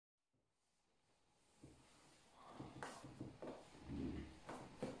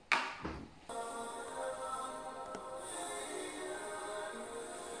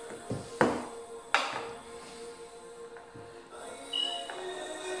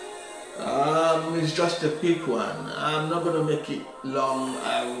It's just a quick one. I'm not going to make it long.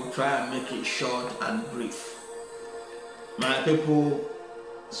 I will try and make it short and brief. My people,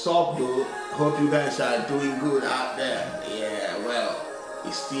 sup though. Hope you guys are doing good out there. Yeah, well,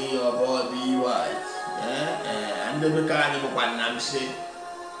 it's still your boy B.Y. Yeah, and the mechanic of one I'm saying,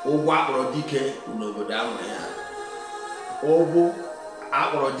 Owa Ejike unogo down here. Ogo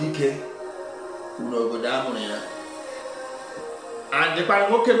Ejike unogo down here. And the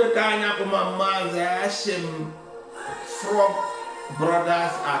Paramoke Kanya from my mother, frog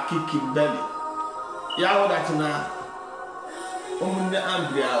brothers are kicking belly. Yaw that now, the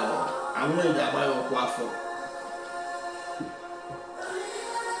Ambria, I'm going to buy a quaffle.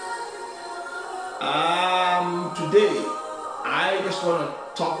 Today, I just want to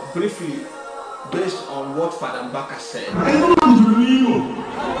talk briefly based on what Father Mbaka'S said.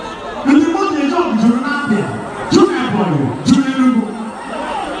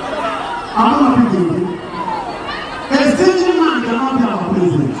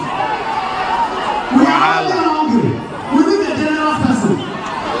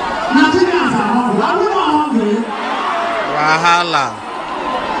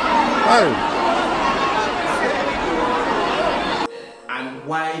 And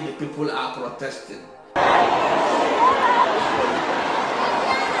why the people are protesting.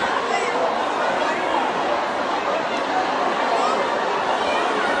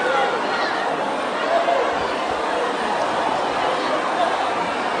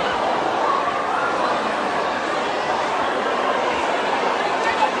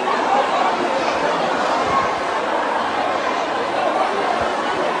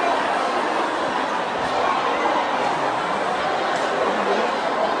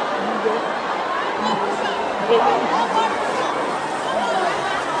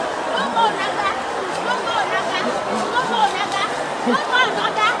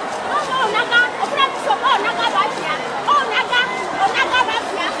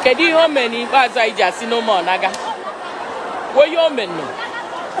 Kedi homeni baza ijasi no more naga. Wo yo menu.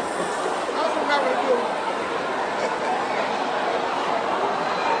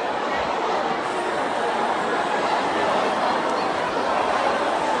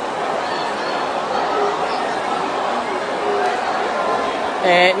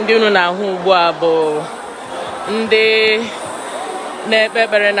 Ndị unu na-ahụ ugbu a bụ ndị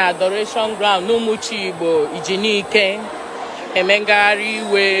na-ekpebere na adoration ground n'Umuchi Igbo Ejike eme ngagharị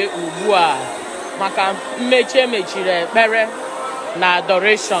iwe ugbu a maka mmechi emechiri ekpere na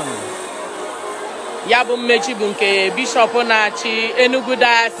adoration. Ya bụ mmechi bụ nke bishọp na-achị Enugu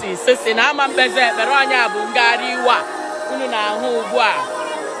Diocese si na ama mbeze ekpere onye bụ ngagharị iwe a unu na-ahụ ugbu a.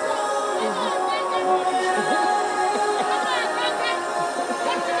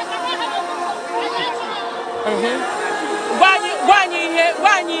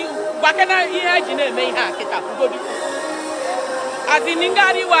 Gwakena ihe eji na-eme ihe a kịta ugodu azini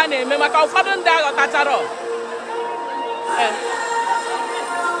ngari wa na-eme maka ụfọdụ ndị aghọtachara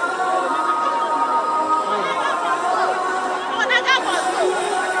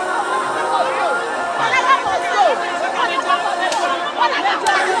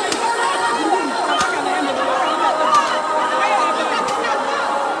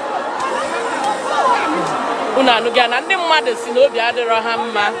unu anụga na ndị mmadụ si n'obi adịrọ ha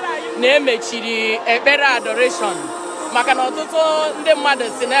mma na-emechiri ekpere adoration maka na ọtụtụ ndị mmadụ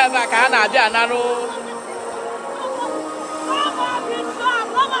si n'ebe a ka ha na-abịa anarụ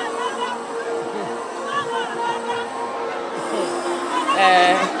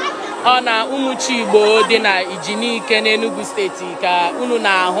ọ na Umuchi Igbo dị na Ejike n'Enugu steeti ka unu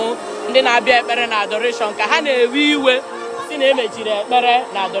na-ahụ ndị na-abịa ekpere na adoration ka ha na-ewe iwe si na emechiri ekpere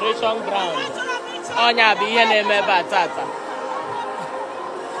na adoration ground. Ọnya bụ ihe na-eme ebe a tata.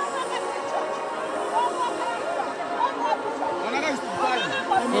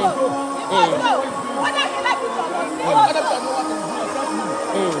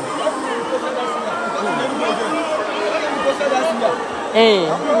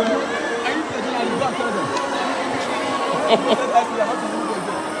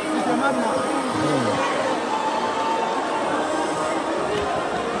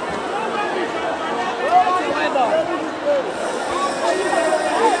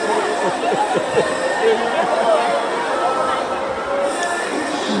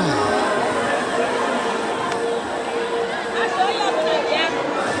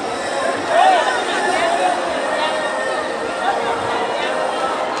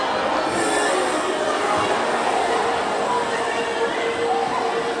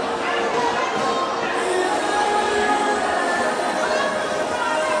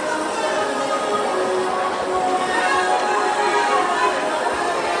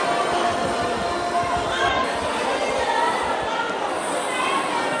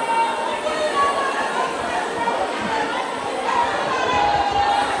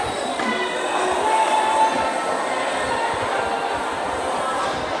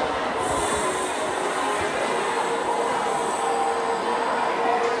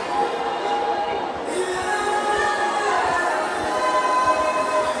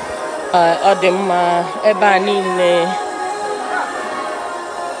 ọ dị mma ebe a niile.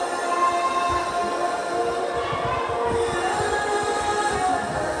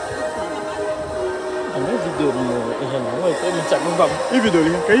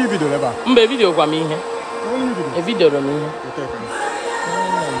 Mbe video kwa m ihe. Evidoro m ihe.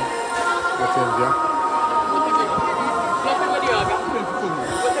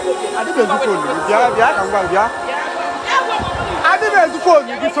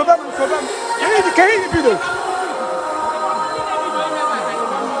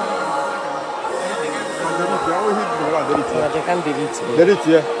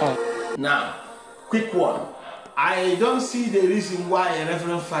 Now, quick one. I don't see the reason why a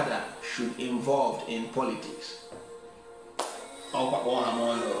reverend father should involved in politics. A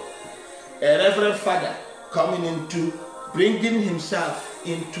reverend father coming into bringing himself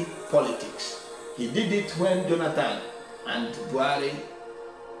into politics. He did it when Jonathan and Buhari.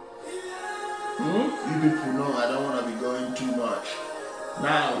 You people know I don't want to be going too much.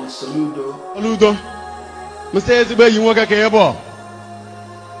 Now with Soludo. Mr. Ezebe, you work at Kayabo,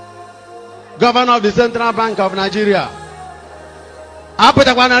 Governor of the Central Bank of Nigeria.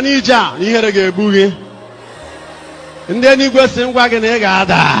 Apatakwana Nija, you hear a boogie. And then you go sing wagon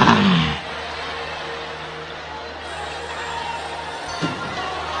egada.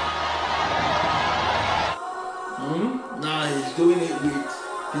 Now he's doing it with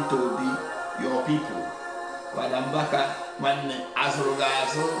P2B, your people. Mbaka'S, man,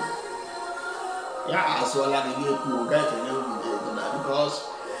 Azrogazo. Yeah, as well as the because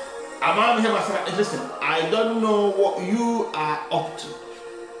listen, I don't know what you are up to,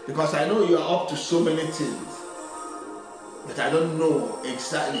 because I know you are up to so many things, but I don't know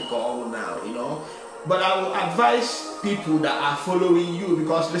exactly all now, you know. But I will advise people that are following you,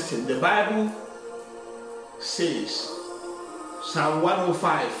 because listen, the Bible says, Psalm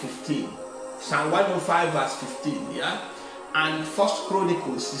 105:15, Psalm 105 verse 15, yeah, and 1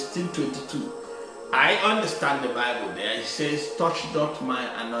 Chronicles 16:22. I understand the Bible there. It says, touch not my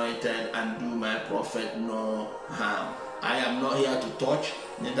anointed and do my prophet no harm. I am not here to touch,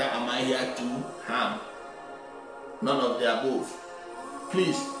 neither am I here to harm. None of the above.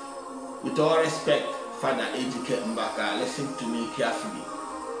 Please, with all respect, Father Ejike Mbaka'S, listen to me carefully.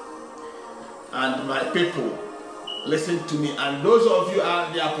 And my people, listen to me. And those of you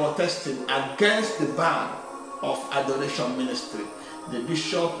out there protesting against the ban of adoration ministry, the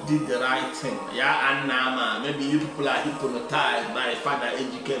bishop did the right thing. Yeah, and now maybe you people are hypnotized by Father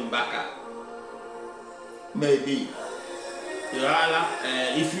Ejike Mbaka'S. Maybe.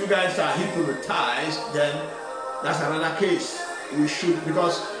 If you guys are hypnotized, then that's another case. We should,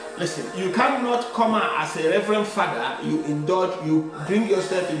 because listen, you cannot come out as a reverend father, you indulge, you bring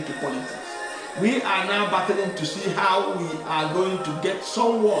yourself into politics. We are now battling to see how we are going to get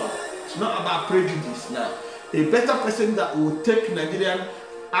someone. It's not about prejudice now. A better person that will take Nigerian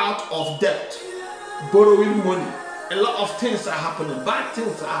out of debt, borrowing money. A lot of things are happening. Bad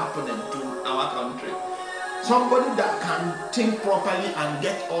things are happening to our country. Somebody that can think properly and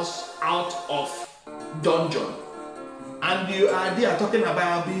get us out of dungeon. And you are there talking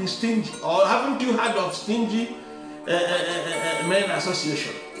about being stingy. Or haven't you heard of stingy men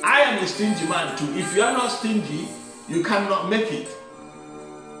association? I am a stingy man too. If you are not stingy, you cannot make it.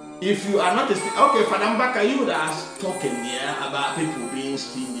 If you are not a stingy, okay, Father Mbaka'S, you are talking here about people being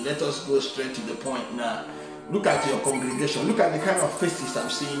stingy. Let us go straight to the point now. Look at your congregation. Look at the kind of faces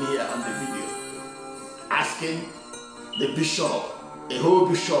I'm seeing here on the video. Asking the bishop, a whole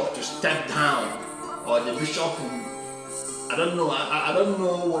bishop, to step down, or the bishop who, I don't know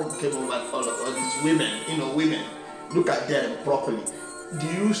what came over all these women, women. Look at them properly. Do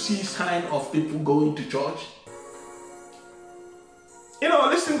you see sign of people going to church?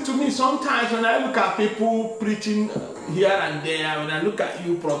 Listen to me. Sometimes when I look at people preaching here and there, when I look at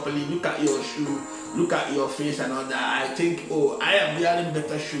you properly, look at your shoe, look at your face and all that, I think, oh, I am wearing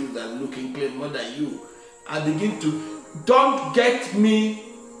better shoes than looking clean more than you. I begin to, don't get me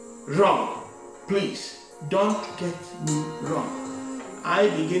wrong, please. Don't get me wrong. I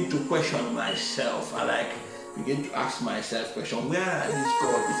begin to question myself. I begin to ask myself question, where are these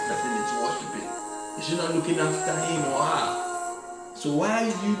God this person is worshiping? Is he not looking after him or her? So why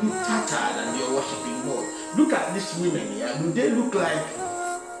do you look tattered and you're worshiping God? Look at these women here. Do they look like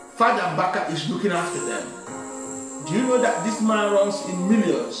Father Mbaka'S is looking after them? Do you know that this man runs in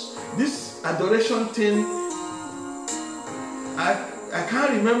millions? This adoration thing, I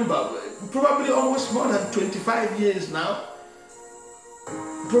can't remember, probably almost more than 25 years now.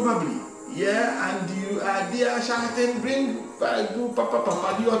 Probably. Yeah, and you are there shouting, bring, do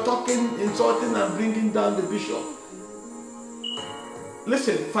papa, you are talking, insulting and bringing down the bishop.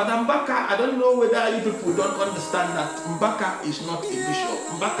 Listen, Father Mbaka, I don't know whether you people don't understand that Mbaka is not a bishop.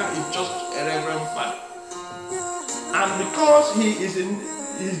 Mbaka is just a reverend father. And because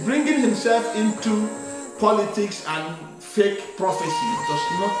he's bringing himself into politics and fake prophecy does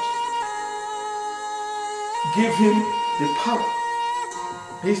not give him the power.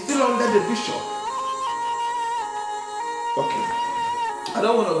 He's still under the bishop. Okay. I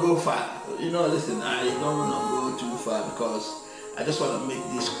don't want to go far. Listen, I don't want to go too far because I just want to make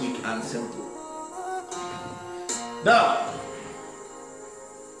this quick and simple. Now,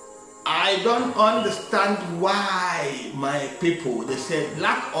 I don't understand why my people, they said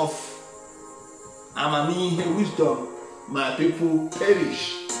lack of wisdom, my people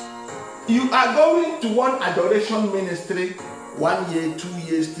perish. You are going to one adoration ministry 1 year, 2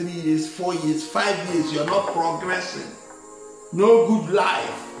 years, 3 years, 4 years, 5 years, you're not progressing. No good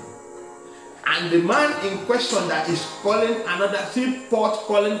life. And the man in question that is calling another pot,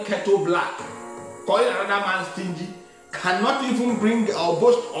 calling kettle black, calling another man stingy, cannot even bring a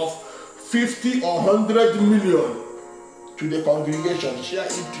boast of 50 or 100 million to the congregation, share it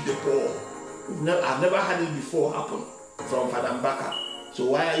to the poor. I've never had it before happen from Father Mbaka. So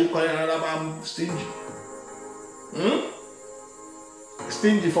why are you calling another man stingy?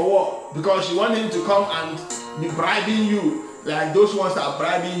 Stingy for what? Because you want him to come and be bribing you, like those ones that are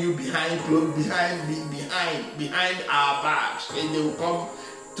bribing you behind our backs, and they will come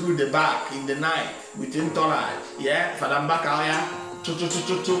through the back in the night with entourage. Yeah, Father Mbaka, to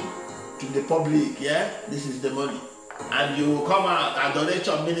the public. Yeah, this is the money, and you will come out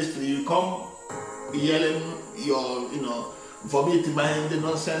adoration ministry. You come yelling your, vomit behind the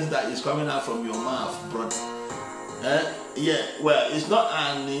nonsense that is coming out from your mouth, brother. Yeah, well, it's not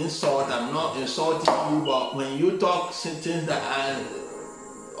an insult. I'm not insulting you, but when you talk things that are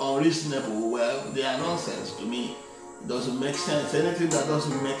unreasonable, well, they are nonsense to me. It doesn't make sense. Anything that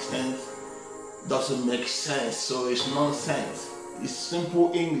doesn't make sense doesn't make sense. So it's nonsense. It's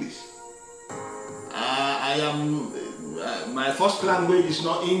simple English. My first language is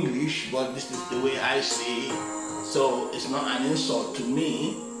not English, but this is the way I say it. So it's not an insult to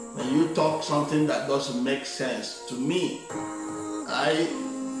me. When you talk something that doesn't make sense to me, I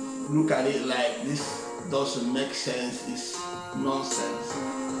look at it like this doesn't make sense, it's nonsense.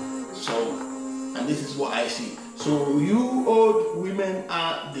 So, and this is what I see. So you old women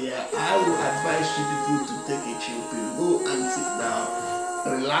out there, I will advise you people to take a chill pill. Go and sit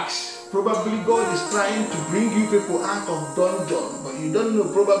down, relax. Probably God is trying to bring you people out of dungeon, but you don't know,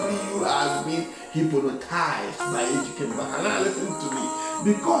 probably you have been hypnotized by Ejike. Now listen to me.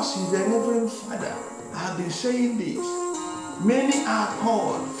 Because he's a reverend father, I've been saying this. Many are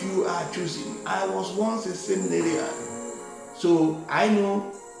called, few are chosen. I was once a seminarian, so I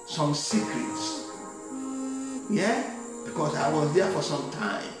know some secrets. Yeah, because I was there for some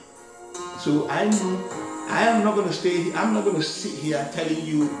time. So I know I am not going to stay here. I'm not going to sit here telling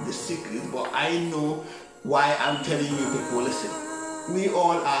you the secrets, but I know why I'm telling you people. Listen, we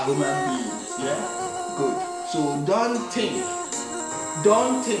all are human beings. Yeah, good. So don't think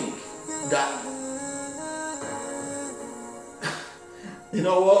that you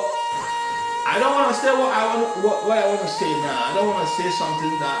know what, I don't want to say what I want to say now. I don't want to say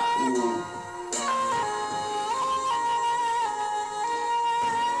something that will,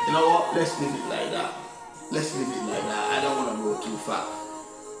 you know what, let's leave it like that. I don't want to go too far.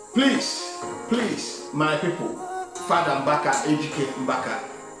 Please, my people, Father Mbaka, Ejike Mbaka,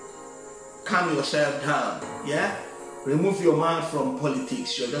 calm yourself down. Yeah, remove your mind from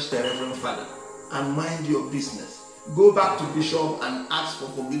politics. You're just a reverend father, and mind your business. Go back to Bishop and ask for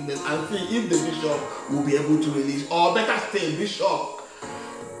forgiveness and see if the Bishop will be able to release, or better still, Bishop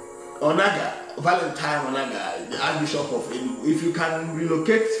Onaga, Valentine Onaga, the Archbishop of Enugu. If you can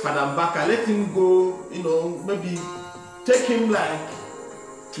relocate Father Mbaka, let him go, maybe take him like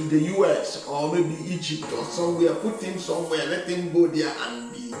to the US or maybe Egypt or somewhere, put him somewhere, let him go there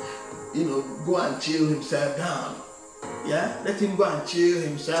and be, go and chill himself down. Yeah, let him go and chill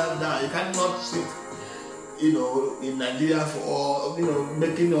himself down. You cannot sit, in Nigeria for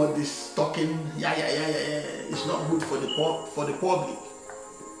making all this talking. Yeah. It's not good for the public.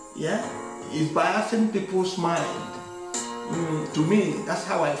 Yeah, it's biasing people's mind. To me, that's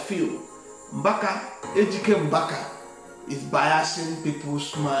how I feel. Ejike Mbaka is biasing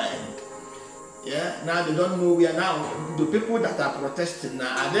people's mind. Yeah, now they don't know where now. The people that are protesting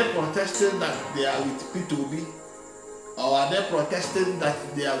now, are they protesting that they are with P2B? Or are they protesting that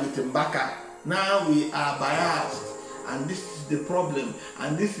they are with Mbaka? Now we are biased, and this is the problem,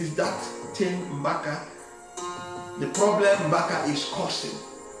 and this is that thing Mbaka, the problem Mbaka is causing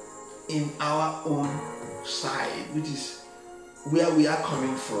in our own side, which is where we are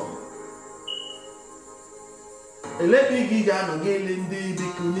coming from. Elebi giga no gele ndi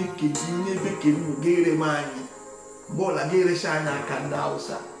bikuni kidini bikini gere mani. Bola gere shana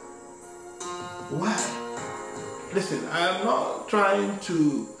kandausa. Why? Listen, I am not trying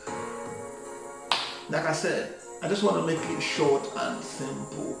to, like I said, I just want to make it short and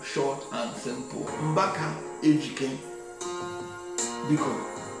simple. Short and simple. Mbaka Ejike. Because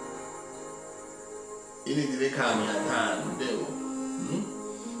it is the coming and there.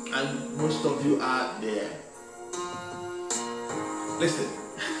 And most of you are there. Listen,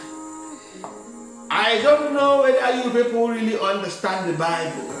 I don't know whether you people really understand the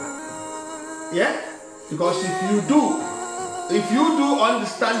Bible. Yeah? Because if you do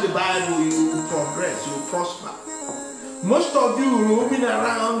understand the Bible, you will progress, you will prosper. Most of you roaming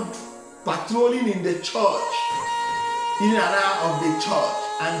around, patrolling in the church, in and out of the church,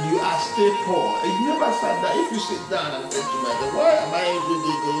 and you are still poor. You never sat down. If you sit down and say to myself, why am I every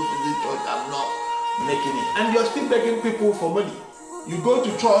day going to the church? I'm not making it. And you're still begging people for money. You go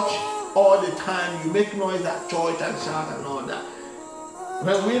to church all the time, you make noise at church and shout and all that.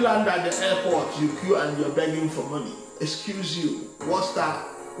 When we land at the airport, you queue and you're begging for money. Excuse you, what's that?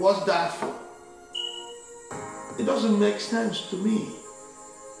 What's that for? It doesn't make sense to me.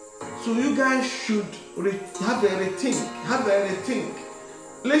 So you guys should have a rethink.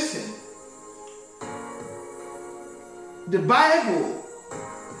 Listen, the Bible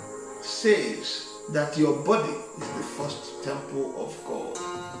says that your body is the first temple of God.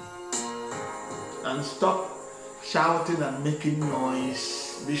 And stop shouting and making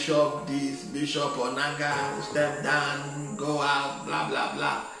noise. Bishop this, Bishop Onaga, step down, go out, blah, blah,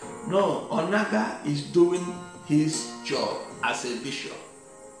 blah. No, Onaga is doing his job as a bishop.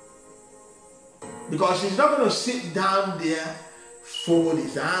 Because he's not going to sit down there, fold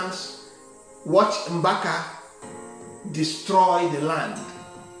his arms, watch Mbaka destroy the land.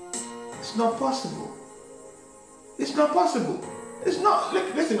 It's not possible. It's not possible. It's not.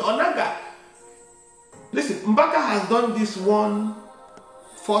 Listen, Onaga. Listen, Mbaka has done this one,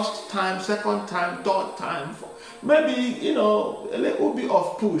 first time, second time, third time. Maybe, a little bit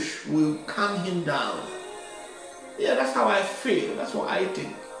of push will calm him down. Yeah, that's how I feel. That's what I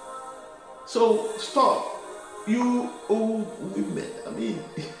think. So stop. You old women. I mean,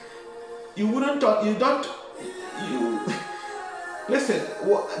 you wouldn't talk. Listen,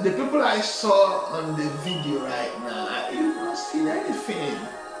 the people I saw on the video right now, you've not seen anything.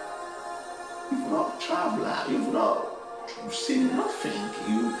 You've not traveled. You've not seen nothing.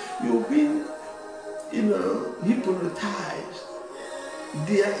 You've been, hypnotized.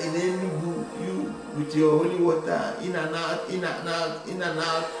 There in Enugu, you with your holy water, in and out, in and out, in and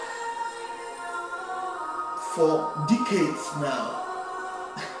out, for decades now.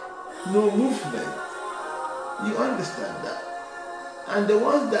 No movement. You understand that? And the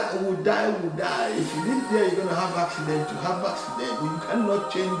ones that will die will die. If you live there, you're going to have accident. You have accident. You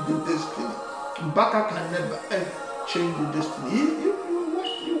cannot change the destiny. Mbaka can never change the destiny.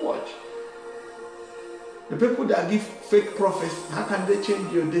 You watch. The people that give fake prophets, how can they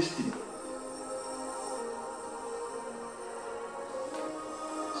change your destiny?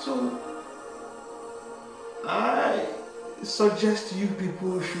 So, I suggest you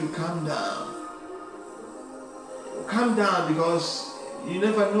people should calm down. Calm down, because you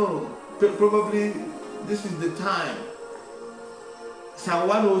never know. Probably this is the time. Psalm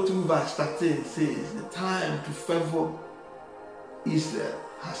 102 verse 13 says, the time to favor Israel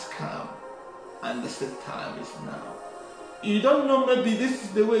has come, and the set time is now. You don't know, maybe this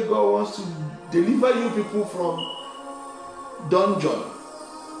is the way God wants to deliver you people from dungeon.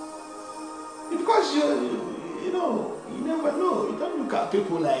 Because you never know. You don't look at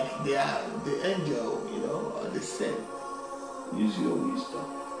people like they are the angel, or the saint. Use your wisdom.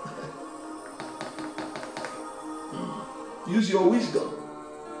 Use your wisdom.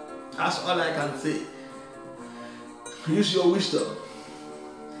 That's all I can say. Use your wisdom.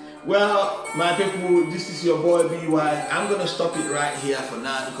 Well, my people, this is your boy BY. I'm gonna stop it right here for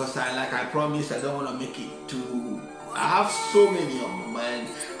now, because I promised, I don't want to make it too. I have so many on my mind,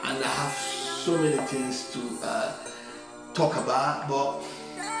 and I have so many things to talk about, but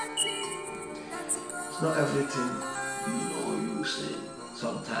it's not everything you say.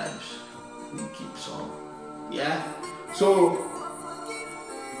 Sometimes we keep some. Yeah. So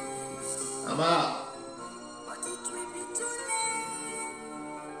I'm out.